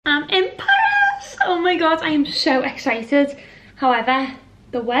my god, I am so excited. However,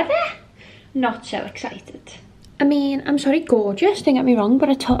 the weather, not so excited. I mean, I'm sorry, gorgeous, don't get me wrong, but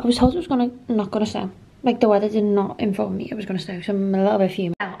I was told it was not gonna snow. Like, the weather did not inform me it was gonna snow, so I'm a little bit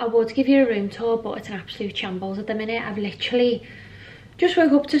fuming. I would give you a room tour, but it's an absolute shambles at the minute. I've literally just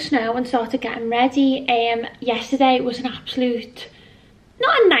woke up to snow and started getting ready. Yesterday was an absolute,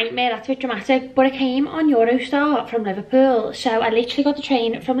 not a nightmare, that's a bit dramatic, but I came on Eurostar from Liverpool. So I literally got the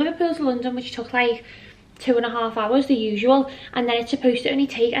train from Liverpool to London, which took like 2.5 hours, the usual, and then it's supposed to only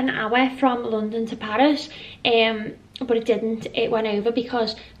take an hour from London to Paris, but it didn't. It went over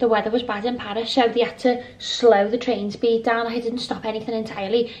because the weather was bad in Paris, so they had to slow the train speed down. I didn't stop anything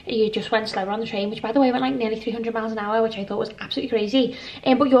entirely, you just went slower on the train, which by the way went like nearly 300 miles an hour, which I thought was absolutely crazy.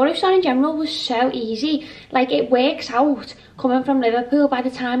 But Eurostar in general was so easy. Like, it works out coming from Liverpool. By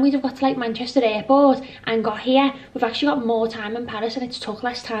the time we'd have got to like Manchester airport and got here, we've actually got more time in Paris and it's took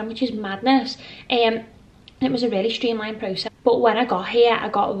less time, which is madness. It was a really streamlined process. But when I got here, I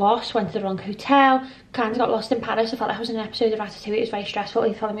got lost, went to the wrong hotel, kind of got lost in Paris. I felt like I was in an episode of Ratatouille. It was very stressful. If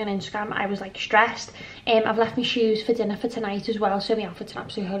you follow me on Instagram, I was like stressed. I've left my shoes for dinner for tonight as well, so my outfit's an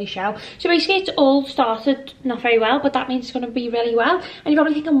absolute holy show. So basically it's all started not very well, but that means it's going to be really well. And you're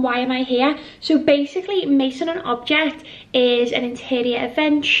probably thinking, why am I here? So basically, Maison Object is an interior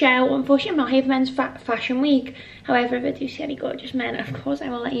event show. Unfortunately, I'm not here for Men's Fashion Week. However, if I do see any gorgeous men, of course I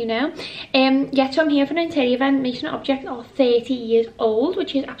will let you know. Yeah, so I'm here for an interior event. Maison Object are 30 years old,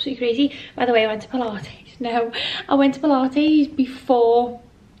 which is absolutely crazy. By the way, I went to Pilates. No, I went to Pilates before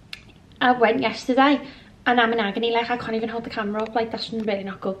I went yesterday, and I'm in agony. Like, I can't even hold the camera up. Like, that's really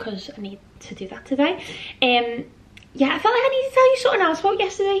not good because I need to do that today. Yeah, I felt like I need to tell you something else about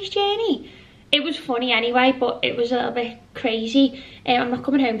yesterday's journey. It was funny anyway, but it was a little bit crazy. I'm not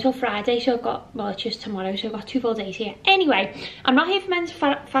coming home till Friday, so I've got, well, it's just tomorrow, so I've got 2 full days here. Anyway, I'm not here for Men's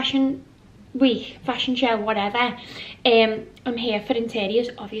Fashion Week, fashion show, whatever. I'm here for interiors,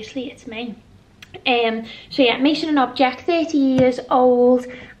 obviously, it's me. So yeah, Maison Object, 30 years old,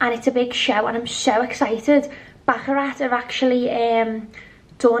 and it's a big show, and I'm so excited. Baccarat have actually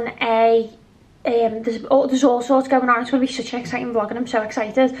done a there's all sorts going on. It's going to be such an exciting vlog and I'm so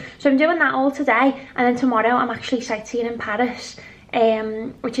excited. So I'm doing that all today, and then tomorrow I'm actually sightseeing in Paris,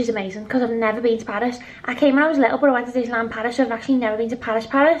 which is amazing because I've never been to Paris. I came when I was little, but I went to Disneyland Paris, so I've actually never been to Paris.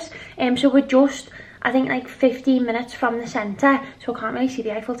 So we're just, I think, like 15 minutes from the centre, so I can't really see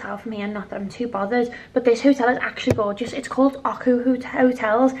the Eiffel Tower from here, not that I'm too bothered. But this hotel is actually gorgeous. It's called Oku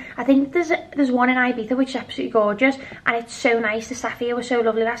Hotels. I think there's one in Ibiza which is absolutely gorgeous, and it's so nice. The staff here was so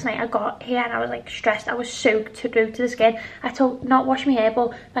lovely. Last night I got here and I was like stressed. I was soaked through to the skin. I had to not wash my hair,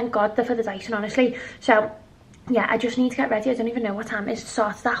 but thank God for the Dyson, honestly. So yeah, I just need to get ready. I don't even know what time it is. It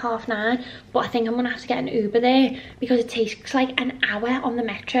starts at 9:30, but I think I'm gonna have to get an Uber there because it takes like an hour on the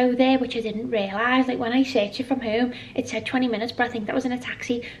metro there, which I didn't realise. Like, when I searched it from home, it said 20 minutes, but I think that was in a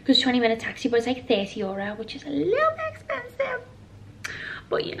taxi, because 20-minute taxi, but it's like €30, which is a little bit expensive.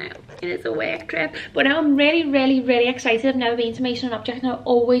 But you know, it is a work trip. But now I'm really excited. I've never been to Maison Object and I've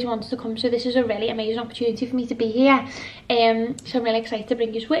always wanted to come, so this is a really amazing opportunity for me to be here. So I'm really excited to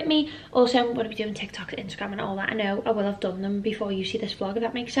bring you with me. Also, I'm going to be doing TikTok, Instagram and all that. I know I will have done them before you see this vlog, if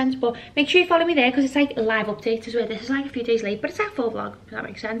that makes sense, but make sure you follow me there because it's like live updates as well. This is like a few days late, but it's a full vlog, if that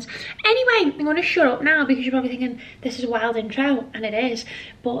makes sense. Anyway, I'm going to shut up now because you're probably thinking this is a wild intro, and it is.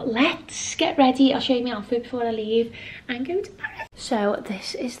 But let's get ready. I'll show you my outfit before I leave and go to Paris. So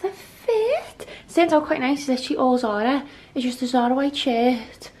this is the fit. It turns out quite nice. It's literally all Zara. It's just a Zara white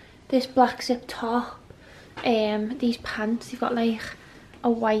shirt, this black zip top, these pants. You've got like a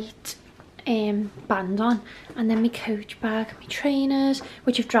white band on, and then my Coach bag, my trainers,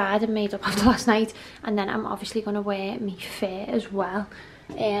 which I've dried and made up after last night, and then I'm obviously going to wear my fit as well.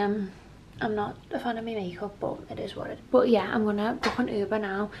 I'm not a fan of my makeup, but it is what it is. But yeah, I'm gonna book an Uber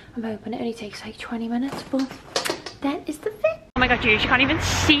now. I'm hoping it only takes like 20 minutes, but that is the fit. Oh my god, you can't even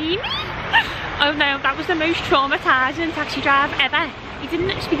see me. Oh no, that was the most traumatising taxi drive ever. He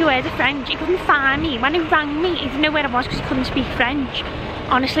didn't speak a word of French. He couldn't find me. When he rang me, he didn't know where I was because he couldn't speak French.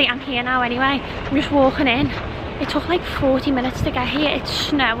 Honestly, I'm here now anyway. I'm just walking in. It took like 40 minutes to get here. It's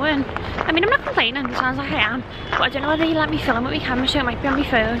snowing. I mean, I'm not complaining. It sounds like I am. But I don't know whether he let me film with my camera, so it might be on my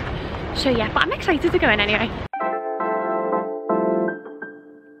phone. So yeah, but I'm excited to go in anyway.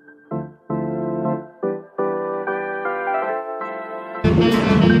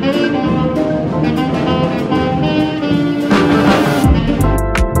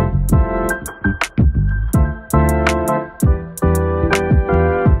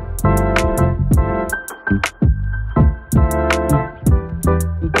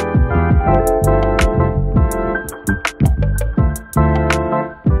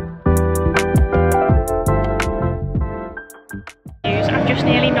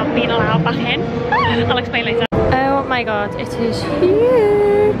 been allowed back in. I'll explain later. Oh my god, it is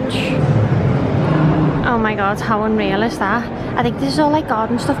huge. Oh my god, how unreal is that? I think this is all like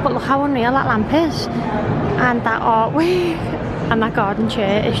garden stuff, but look how unreal that lamp is. And that artwork. And that garden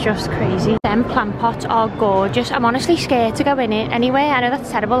chair is just crazy. Them plant pots are gorgeous. I'm honestly scared to go in it anyway. I know that's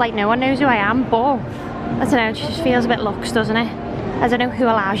terrible, like no one knows who I am, but I don't know, it just feels a bit luxe, doesn't it? I don't know who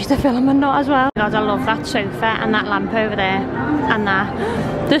allows you to film and not as well. God, I love that sofa and that lamp over there and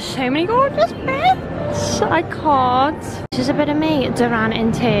that. There's so many gorgeous bits. I can't. This is a bit of me, Duran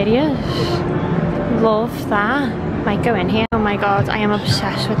Interiors. Love that. Might go in here. Oh my god, I am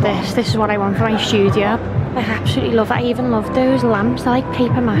obsessed with this. This is what I want for my studio. I absolutely love it. I even love those lamps. They're like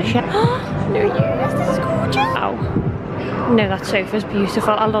paper mache. Oh, no use. This is gorgeous. Oh. No, that sofa's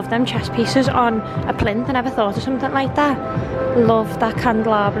beautiful. I love them chess pieces on a plinth. I never thought of something like that. Love that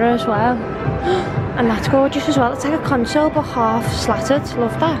candelabra as well. And that's gorgeous as well. It's like a console but half slatted.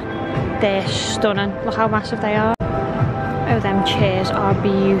 Love that. They're stunning. Look how massive they are. Oh, them chairs are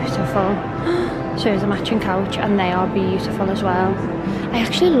beautiful. So is the matching couch and they are beautiful as well. I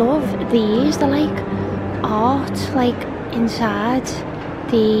actually love these. They're like art, like inside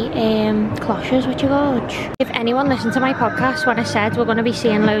the cloches, which are gorgeous. If anyone listened to my podcast when I said we're going to be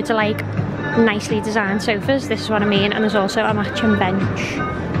seeing loads of like nicely designed sofas, this is what I mean. And there's also a matching bench.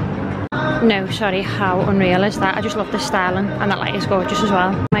 No, sorry, how unreal is that? I just love the styling and that light is gorgeous as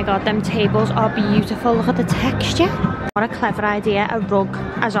well. Oh my god, them tables are beautiful. Look at the texture. What a clever idea, a rug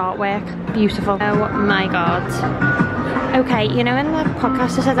as artwork. Beautiful. Oh my god. Okay, you know in the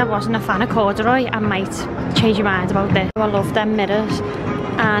podcast I said I wasn't a fan of corduroy. I might change your mind about this. I love them mirrors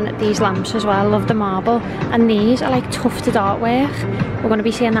and these lamps as well. I love the marble. And these are like tufted artwork. We're going to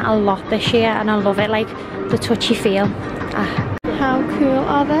be seeing that a lot this year and I love it, like the touchy feel. Ah, how cool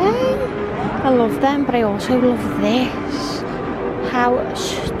are they? I love them, but I also love this. How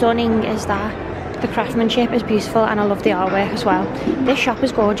stunning is that? The craftsmanship is beautiful and I love the artwork as well. This shop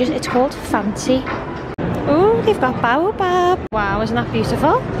is gorgeous. It's called Fancy. Oh, they've got baobab. Wow, isn't that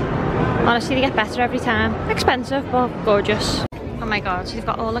beautiful? Honestly, they get better every time. Expensive, but gorgeous. Oh my god, so they've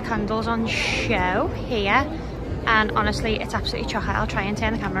got all the candles on show here. And honestly, it's absolutely chocolate. I'll try and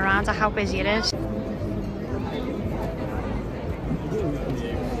turn the camera around to how busy it is.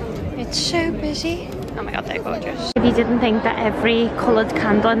 It's so busy. Oh my god, they're gorgeous. If you didn't think that every coloured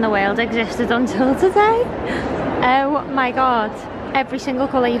candle in the world existed until today, oh my god, every single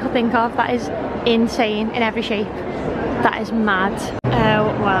colour you could think of, that is insane in every shape. That is mad.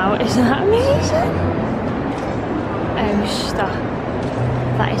 Oh wow, isn't that amazing? Oh stop.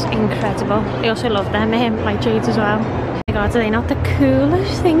 That is incredible. I also love them light shades as well. Oh my god, are they not the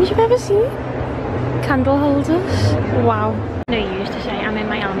coolest things you've ever seen? Candle holders. Wow. No use to say I'm in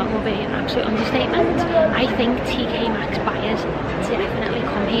my element will be an absolute understatement. I think TK Maxx buyers definitely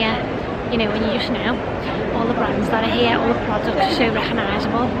come here. You know, when you just know all the brands that are here, all the products are so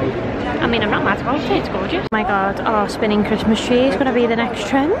recognisable. I mean, I'm not mad about it, it's gorgeous. Oh my god, our spinning Christmas tree is going to be the next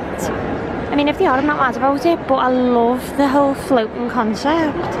trend. I mean, if they are, I'm not mad about it, but I love the whole floating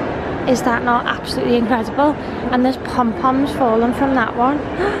concept. Is that not absolutely incredible? And there's pom-poms falling from that one.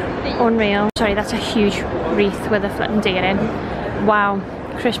 Unreal. Sorry, that's a huge wreath with a floating deer in. Wow,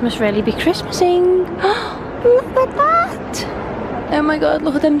 Christmas really be Christmasing. Look at that. Oh my god,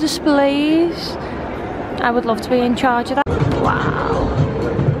 look at them displays. I would love to be in charge of that. Wow.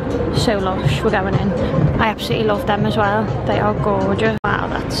 So lush, we're going in. I absolutely love them as well. They are gorgeous. Wow,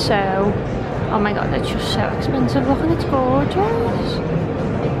 that's so... Oh my god, they're just so expensive. Look, and it's gorgeous.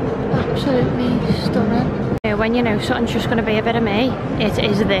 Absolutely stunning. When you know something's just going to be a bit of me, it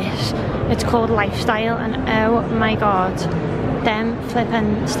is this. It's called Lifestyle and oh my god, them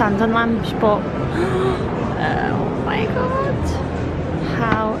flipping standing lamps, but oh my god,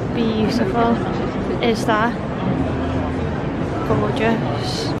 how beautiful is that?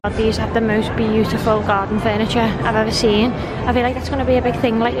 Gorgeous. These have the most beautiful garden furniture I've ever seen. I feel like that's going to be a big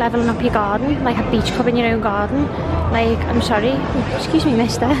thing, like levelling up your garden, like a beach club in your own garden. Like, I'm sorry, excuse me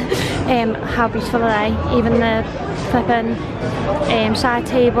mister, how beautiful are they? Even the flipping side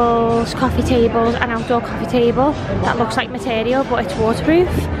tables, coffee tables, an outdoor coffee table that looks like material but it's waterproof.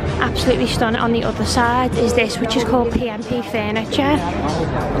 Absolutely stunning. On the other side is this, which is called PMP Furniture.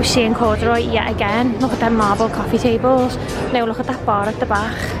 We're seeing corduroy yet again. Look at them marble coffee tables. Now look at that bar at the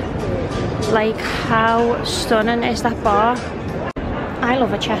back. Like, how stunning is that bar? I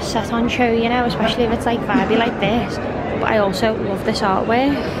love a chess set on show, you know, especially if it's like vibey like this. But I also love this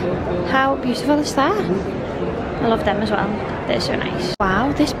artwork. How beautiful is that? I love them as well. They're so nice.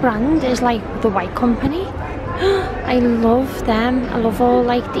 Wow, this brand is like the White Company. I love them. I love all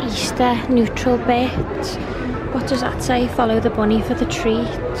like the Easter neutral bits. What does that say? Follow the bunny for the treat.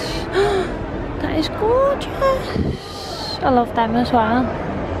 That is gorgeous. I love them as well.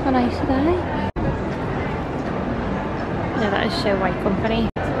 How nice are they? No, that is so White Company.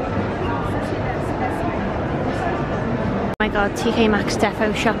 Oh my god, TK Maxx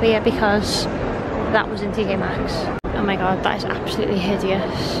defo shop here because that was in TK Maxx. Oh my god, that is absolutely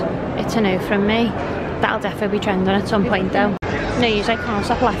hideous. It's a no from me. That'll definitely be trending at some point though. No use, I can't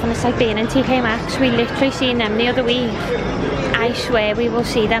stop laughing. It's like being in TK Maxx. We literally seen them the other week. I swear we will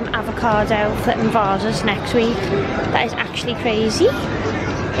see them avocado flipping vases next week. That is actually crazy.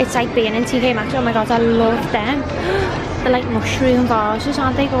 It's like being in TK Maxx. Oh my god, I love them. They're like mushroom vases,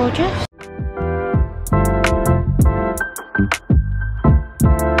 aren't they gorgeous?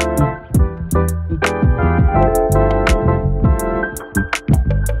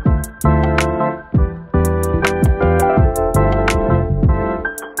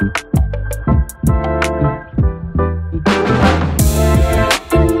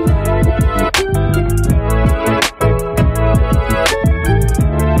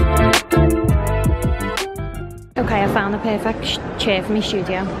 Okay, I found the perfect chair for my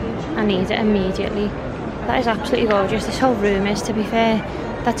studio. I need it immediately. That is absolutely gorgeous. This whole room is, to be fair,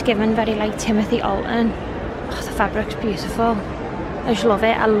 that's given very like Timothy Alton. Oh, the fabric's beautiful. I just love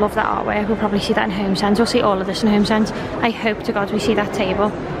it. I love that artwork. We'll probably see that in Home Sense. We'll see all of this in Home Sense. I hope to God we see that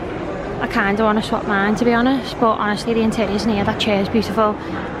table. I kind of want to swap mine, to be honest, but honestly the interiors in here, that chair is beautiful.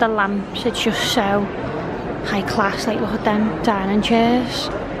 The lamps, it's just so high class. Like, look at them dining chairs.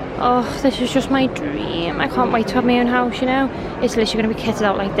 Oh, this is just my dream. I can't wait to have my own house, you know. It's literally going to be kitted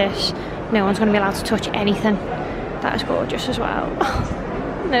out like this. No one's going to be allowed to touch anything. That is gorgeous as well.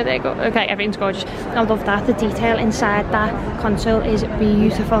 No, there you go. Okay, everything's gorgeous. I love that. The detail inside that console is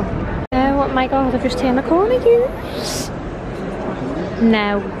beautiful. Oh my god, I've just turned the corner, use.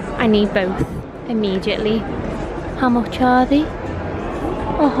 No, I need both immediately. How much are they?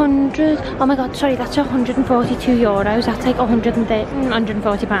 100. Oh my god, sorry, that's 142 euros. That's like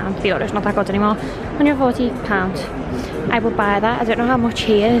 140 pounds. The euro's not that good anymore. 140 pounds. I will buy that. I don't know how much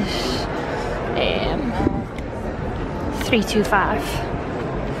he is.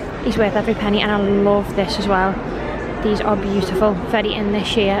 325. He's worth every penny, and I love this as well. These are beautiful. Very in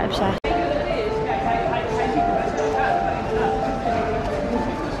this year, obsessed.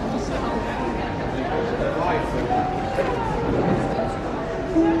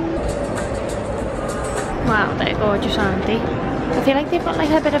 Wow, they're gorgeous, aren't they? I feel like they've got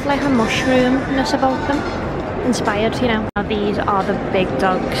like a bit of like a mushroomness about them. Inspired, you know. Now, these are the big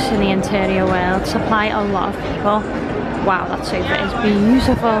dogs in the interior world. Supply a lot of people. Wow, that sofa is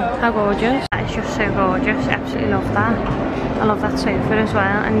beautiful. How gorgeous. That is just so gorgeous. I absolutely love that. I love that sofa as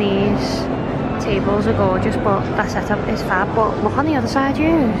well. And these tables are gorgeous, but that setup is fab. But look on the other side,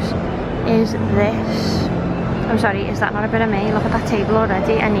 use. Is this... I'm sorry, is that not a bit of me? Look at that table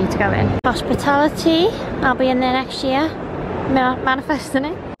already. I need to go in. Hospitality. I'll be in there next year. Manifesting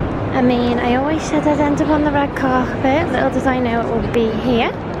it. I mean, I always said I'd end up on the red carpet. Little did I know it would be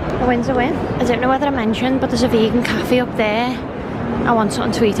here. A win's a win. I don't know whether I mentioned, but there's a vegan cafe up there. I want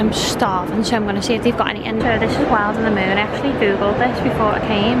something to eat. I'm starving, so I'm going to see if they've got anything. So this is Wild in the Moon. I actually googled this before I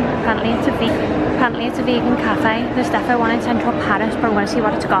came. Apparently it's a vegan cafe. There's definitely one in central Paris, but I want to see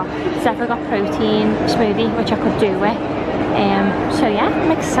what it's got. It's definitely got protein smoothie, which I could do with. So yeah,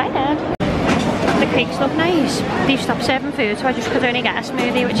 I'm excited. The cakes look nice. They've stopped serving food, so I just could only get a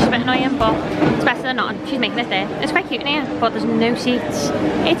smoothie, which is a bit annoying, but it's better than none. She's making it there. It's quite cute in here, but there's no seats.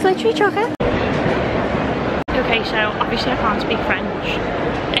 It's literally chocolate. Okay, so obviously I can't speak French.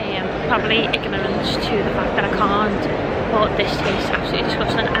 Probably ignorance to the fact that I can't, but this tastes absolutely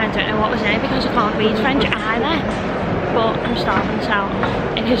disgusting. I don't know what was in it because I can't read French either. But I'm starving, so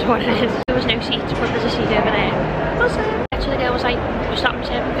it is what it is. There was no seats, but there's a seat over there. Awesome. So the girl was like, we're stopping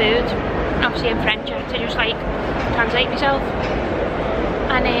serving food. Obviously in French, I had to just like translate myself.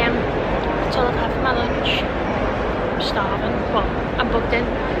 And that's all I've had for my lunch. I'm starving, but I'm booked in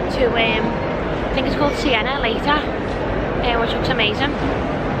to I think it's called Sienna later, which looks amazing.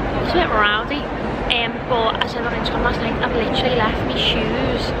 It's a bit rowdy, but I said on Instagram last night, I've literally left my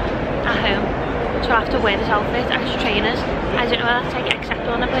shoes at home, so I have to wear this outfit as trainers. I don't know whether that's like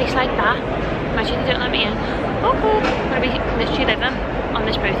acceptable in a place like that. Imagine they don't let me in. Okay, I'm going to be literally living on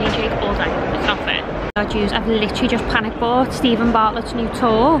this protein shake all day. It's not fair. I've literally just panic bought Stephen Bartlett's new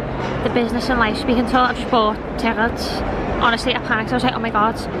tour, the Business and Life Speaking Tour. I've just bought tickets. Honestly, I panicked. I was like, oh my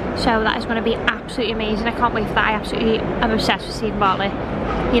god. So that is going to be absolutely amazing. I can't wait for that. I absolutely am obsessed with Stephen Bartlett.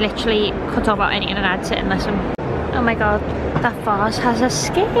 He literally could talk about anything and I'd sit and listen. Oh my god, that vase has a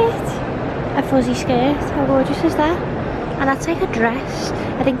skate. a fuzzy skirt. How gorgeous is that? And that's like a dress.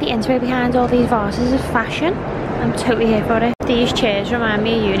 I think the inspo behind all these vases is fashion. I'm totally here for it. These chairs remind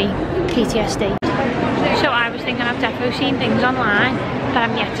me of uni, PTSD. So I was thinking I've definitely seen things online that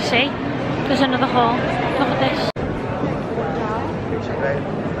I'm yet to see. There's another haul. Look at this.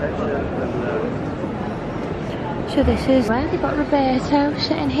 So this is where they've got Roberto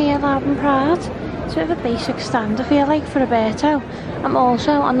sitting here loud and proud. It's a bit of a basic stand I feel like for Roberto. I'm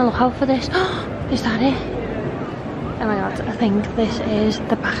also on the lookout for this. Is that it? Oh my god, I think this is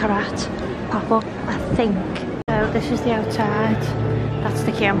the Baccarat pop-up, I think. So this is the outside. That's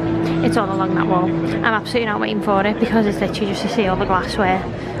the queue. It's all along that wall. I'm absolutely not waiting for it because it's literally just to see all the glassware.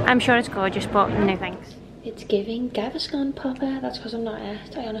 I'm sure it's gorgeous, but no thanks. It's giving Gaviscon popper. That's because I'm not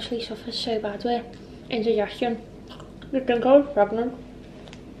it. I honestly suffer so bad with indigestion. You think I was pregnant?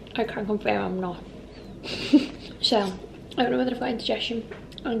 I can confirm I'm not. So, I don't know whether I've got indigestion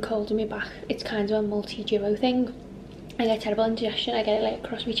and cold in my back. It's kind of a multi-duo thing. I get terrible indigestion. I get it like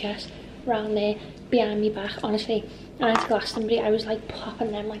across my chest, around there, behind my back. Honestly, when I went to Glastonbury, I was like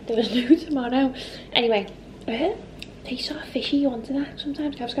popping them like there was no tomorrow. Anyway, tastes sort of fishy. You wanted that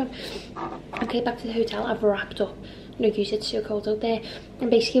sometimes. Gaviscon. Okay, back to the hotel. I've wrapped up. No use, it's so cold out there. And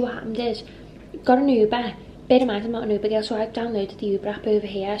basically what happened is, got an Uber. Bear in mind I'm not an Uber girl, so I've downloaded the Uber app over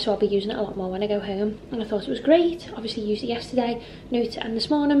here, so I'll be using it a lot more when I go home. And I thought it was great. Obviously used it yesterday, and this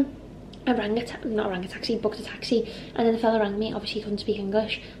morning I booked a taxi, and then the fella rang me. Obviously he couldn't speak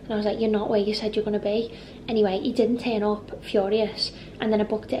English, and I was like, you're not where you said you're going to be. Anyway, he didn't turn up, furious, and then I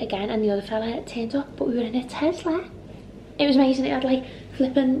booked it again, and the other fella turned up, but we were in a Tesla. It was amazing. It had like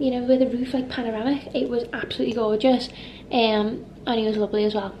flipping, you know, with the roof like panoramic. It was absolutely gorgeous, and he was lovely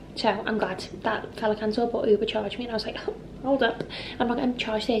as well. So I'm glad that fella cancelled, but Uber charged me, and I was like, oh, hold up, I'm not getting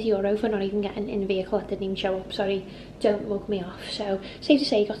charged €30 for not even getting in a vehicle that didn't even show up. Sorry, don't mug me off. So safe to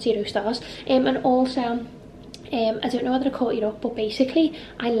say, you got 0 stars. And also, I don't know whether I caught you up, but basically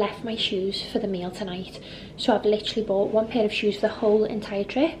I left my shoes for the meal tonight. So I've literally bought one pair of shoes for the whole entire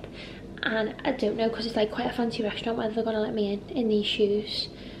trip, and I don't know, because it's like quite a fancy restaurant, whether they're going to let me in these shoes.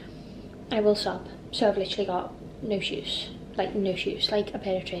 I will sob. So I've literally got no shoes. Like no shoes, like a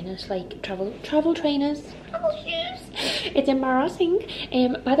pair of trainers, like travel trainers, travel shoes. It's embarrassing.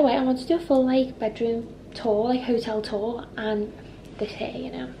 By the way, I want to do a full like bedroom tour, like hotel tour, and this here,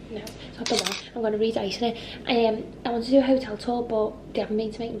 you know, no, it's not the one. I'm going to re-dice it. I want to do a hotel tour, but they haven't been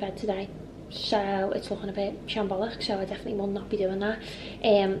to make my bed today, so it's looking a bit shambolic, so I definitely will not be doing that.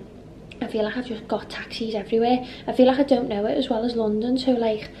 I feel like I've just got taxis everywhere. I feel like I don't know it as well as London, so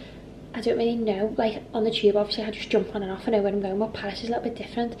like I don't really know, like on the tube obviously I just jump on and off, I know where I'm going, but Paris is a little bit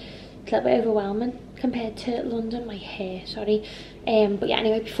different. It's a little bit overwhelming compared to London. My hair, sorry. But yeah,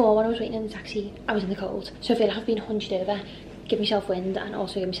 anyway, before when I was waiting in the taxi, I was in the cold, so I feel like I've been hunched over, give myself wind, and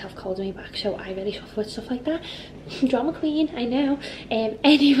also give myself cold in my back, so I really suffer with stuff like that. Drama queen, I know.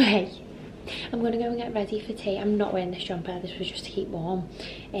 Anyway, I'm going to go and get ready for tea. I'm not wearing this jumper, this was just to keep warm.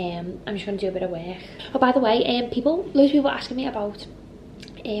 I'm just going to do a bit of work. Oh, by the way, loads of people are asking me about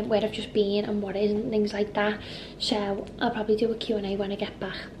where I've just been and what it is and things like that, so I'll probably do a Q&A when I get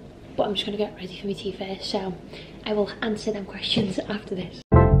back, but I'm just going to get ready for my tea first, so I will answer them questions after this.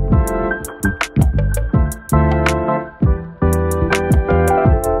 So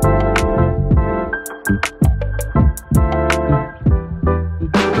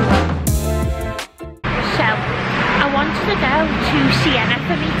I wanted to go to Sienna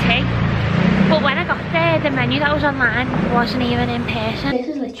for my tea, but when I got there, the menu that was online wasn't even in person. This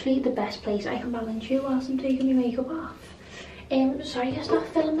is literally the best place I can balance you whilst I'm taking my makeup off. Sorry I stopped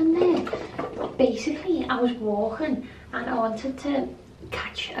filming there. Basically, I was walking and I wanted to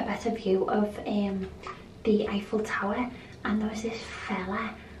catch a better view of the Eiffel Tower, and there was this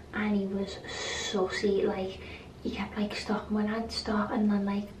fella and he was sussy. Like, he kept like stopping when I'd stop and then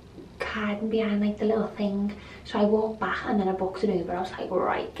like hiding behind like the little thing. So I walked back and then I booked an Uber. I was like,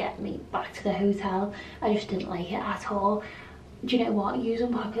 right, get me back to the hotel. I just didn't like it at all. Do you know what? Use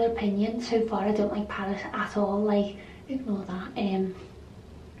unpopular opinion. So far I don't like Paris at all. Like, ignore that.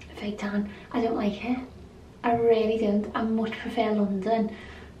 Fake tan. I don't like it. I really don't. I much prefer London.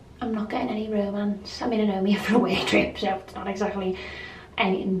 I'm not getting any romance. I mean, I know I'm here for a work trip, so it's not exactly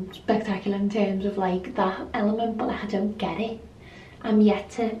anything spectacular in terms of like that element, but like, I don't get it. I'm yet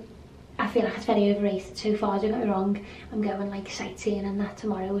to. I feel like it's very overrated so far, don't get me wrong. I'm going like sightseeing and that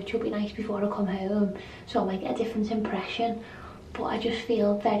tomorrow, which will be nice before I come home, so I'll make a different impression, but I just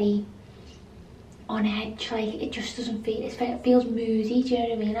feel very on edge. Like, it just doesn't feel, it feels moody, do you know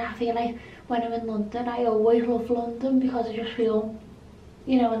what I mean? I feel like when I'm in London, I always love London because I just feel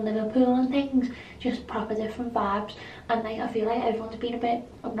you know, in Liverpool and things. Just proper different vibes, and like I feel like everyone's been a bit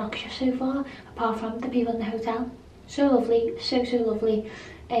obnoxious so far, apart from the people in the hotel. So lovely, so lovely.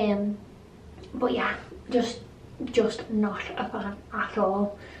 But yeah, just not a fan at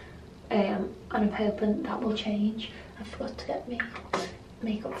all. And I'm hoping that will change. I forgot to get me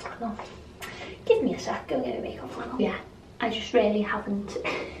makeup flannel. Give me a sec, go get a makeup flannel. Yeah, I just really haven't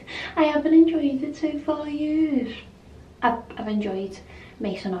I haven't enjoyed it so far, yes. I've enjoyed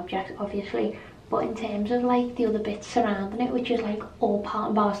Maison Objects, obviously, but in terms of like the other bits surrounding it, which is like all part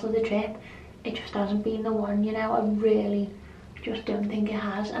and parcel of the trip, it just hasn't been the one, you know. I really just don't think it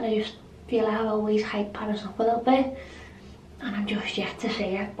has, and I just feel like I've always hyped Paris up a little bit, and I'm just yet to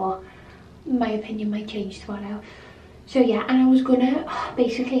see it, but my opinion might change tomorrow. So yeah, and I was gonna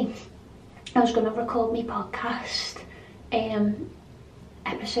record my podcast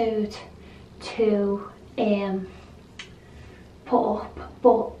episode to put up,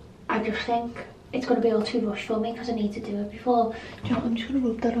 but I just think it's going to be all too rushed for me because I need to do it before. Do you know what, I'm just going to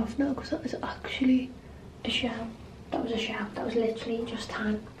rub that off now because that is actually a shell. That was a shell. That was literally just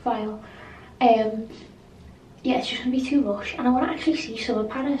tan file. Yeah, it's just going to be too rushed, and I want to actually see some of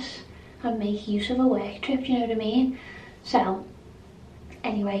Paris and make use of a work trip, you know what I mean? So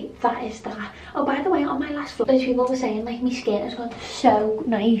anyway, that is that. Oh, by the way, on my last vlog, those people were saying like my skin has gone so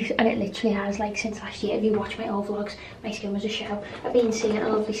nice, and it literally has, like, since last year. If you watch my old vlogs, my skin was a show. I've been seeing a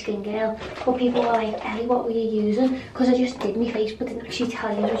lovely skin girl, but people were like, Ellie, what were you using? Because I just did my face but didn't actually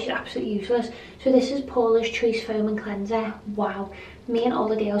tell you, which is absolutely useless. So this is Paula's Choice Foam and Cleanser. Wow, me and all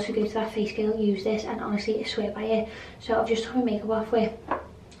the girls who go to that face girl use this, and honestly I swear by it. So I've just took my makeup off with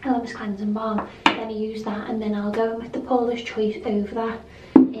Elemis Cleansing Balm, then I use that, and then I'll go in with the Paula's Choice over that.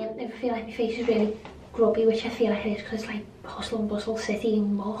 If I feel like my face is really grubby, which I feel like it is because it's like hustle and bustle city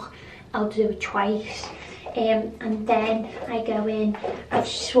and muck, I'll do it twice. And then I go in, I've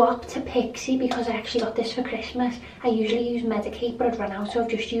swapped to Pixie because I actually got this for Christmas. I usually use Medicate, but I've run out, so I've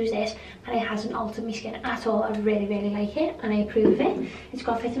just used this, and it hasn't altered my skin at all. I really like it, and I approve it. It's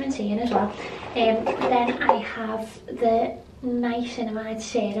got vitamin C in as well. Then I have the niacinamide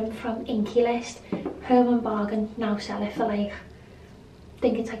serum from ENQUIRIES, home and bargain. Now sell it for like, I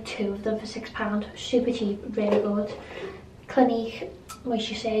think it's like 2 of them for £6. Super cheap, really good. Clinique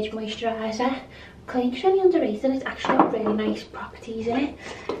Moisture Surge Moisturiser. Clinique's really underrated, it's actually got really nice properties in it.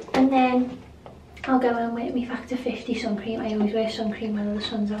 And then I'll go in with my Factor 50 sun cream. I always wear sun cream whether the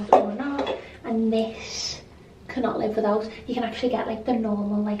sun's out or not. And this cannot live without. You can actually get like the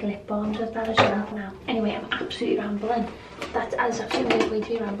normal like lip balms with that as well now. Anyway, I'm absolutely rambling. That's absolutely no way to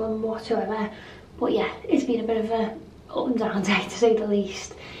be rambling whatsoever. But yeah, it's been a bit of a up and down day to say the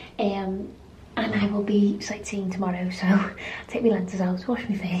least. And I will be sightseeing tomorrow, so I'll take my lenses out, wash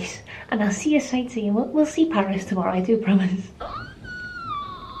my face, and I'll see you sightseeing. We'll see Paris tomorrow, I do promise.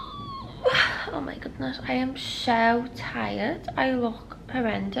 Oh my goodness, I am so tired. I look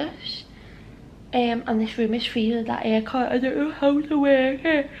horrendous. And this room is freezing, that aircon, I don't know how to work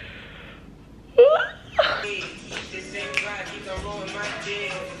it.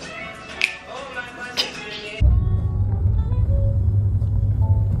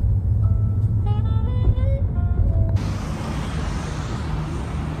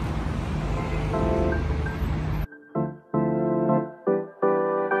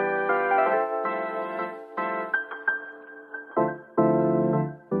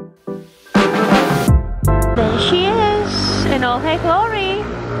 There she is, in all her glory,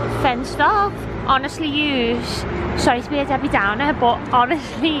 fenced off. Honestly used, sorry to be a Debbie Downer, but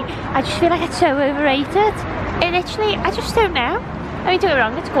honestly, I just feel like it's so overrated. It literally, I just don't know. I mean, don't get me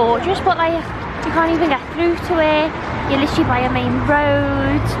wrong, it's gorgeous, but like, you can't even get through to it. You're literally by a main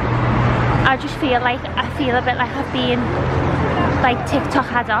road. I just feel like, I feel a bit like I've been, like, TikTok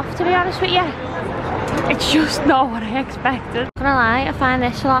had off, to be honest with you. It's just not what I expected. Not gonna lie, I find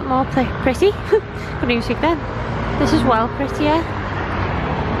this a lot more pretty. Couldn't even speak then. This is well prettier.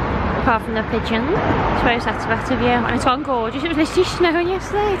 Apart from the pigeon. I suppose that's a better view. And it's gone gorgeous. It was literally snowing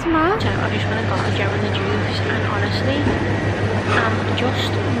yesterday, it's mad. So I just went and got the Joe and the juice, and honestly, I'm just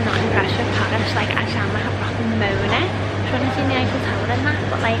not impressed with Paris. Like, I sound like a proper moaner. Trying to see the Eiffel Tower and that,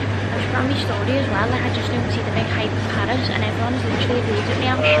 but like, I just ran my story as well. Like, I just didn't see the big hype of Paris, and everyone's literally agreed with me.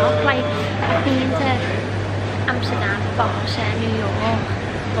 I'm shocked. Like, I've been to Amsterdam, Barcelona, New York,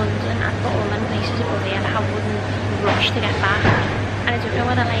 London, I've got all them places above here that I wouldn't rush to get back. And I don't know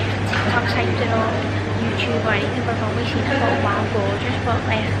whether like TikTok's hyped it or YouTube or anything, but I've always seen it all wow gorgeous, but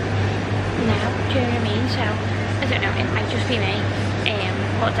like, no, do you know what I mean? So, I don't know, it might just be me,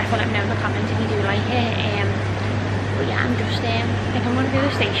 but definitely let me know in the comments if you do like it. But yeah, I'm just I think I'm gonna go to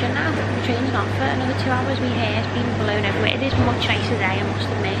the station now. The train's not for another 2 hours. My hair's been blown everywhere. It is much nicer today, I must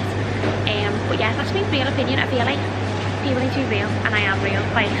admit. But yeah, that's my real opinion. I feel like people need to be real, and I am real.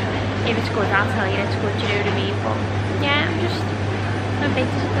 Like, if it's good, I'll tell you it's good, you know what I mean? But yeah, I'm a bit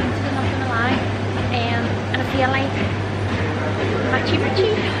disappointed, I'm not gonna lie. And I feel like matchy.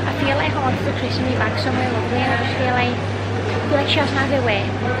 I feel like I wanted to christen me back somewhere lovely, and I just feel like she hasn't had her way.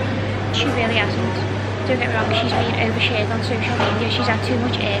 She really hasn't. Don't get me wrong, she's been overshared on social media, she's had too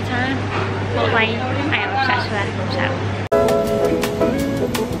much airtime, but like, I am obsessed with her, so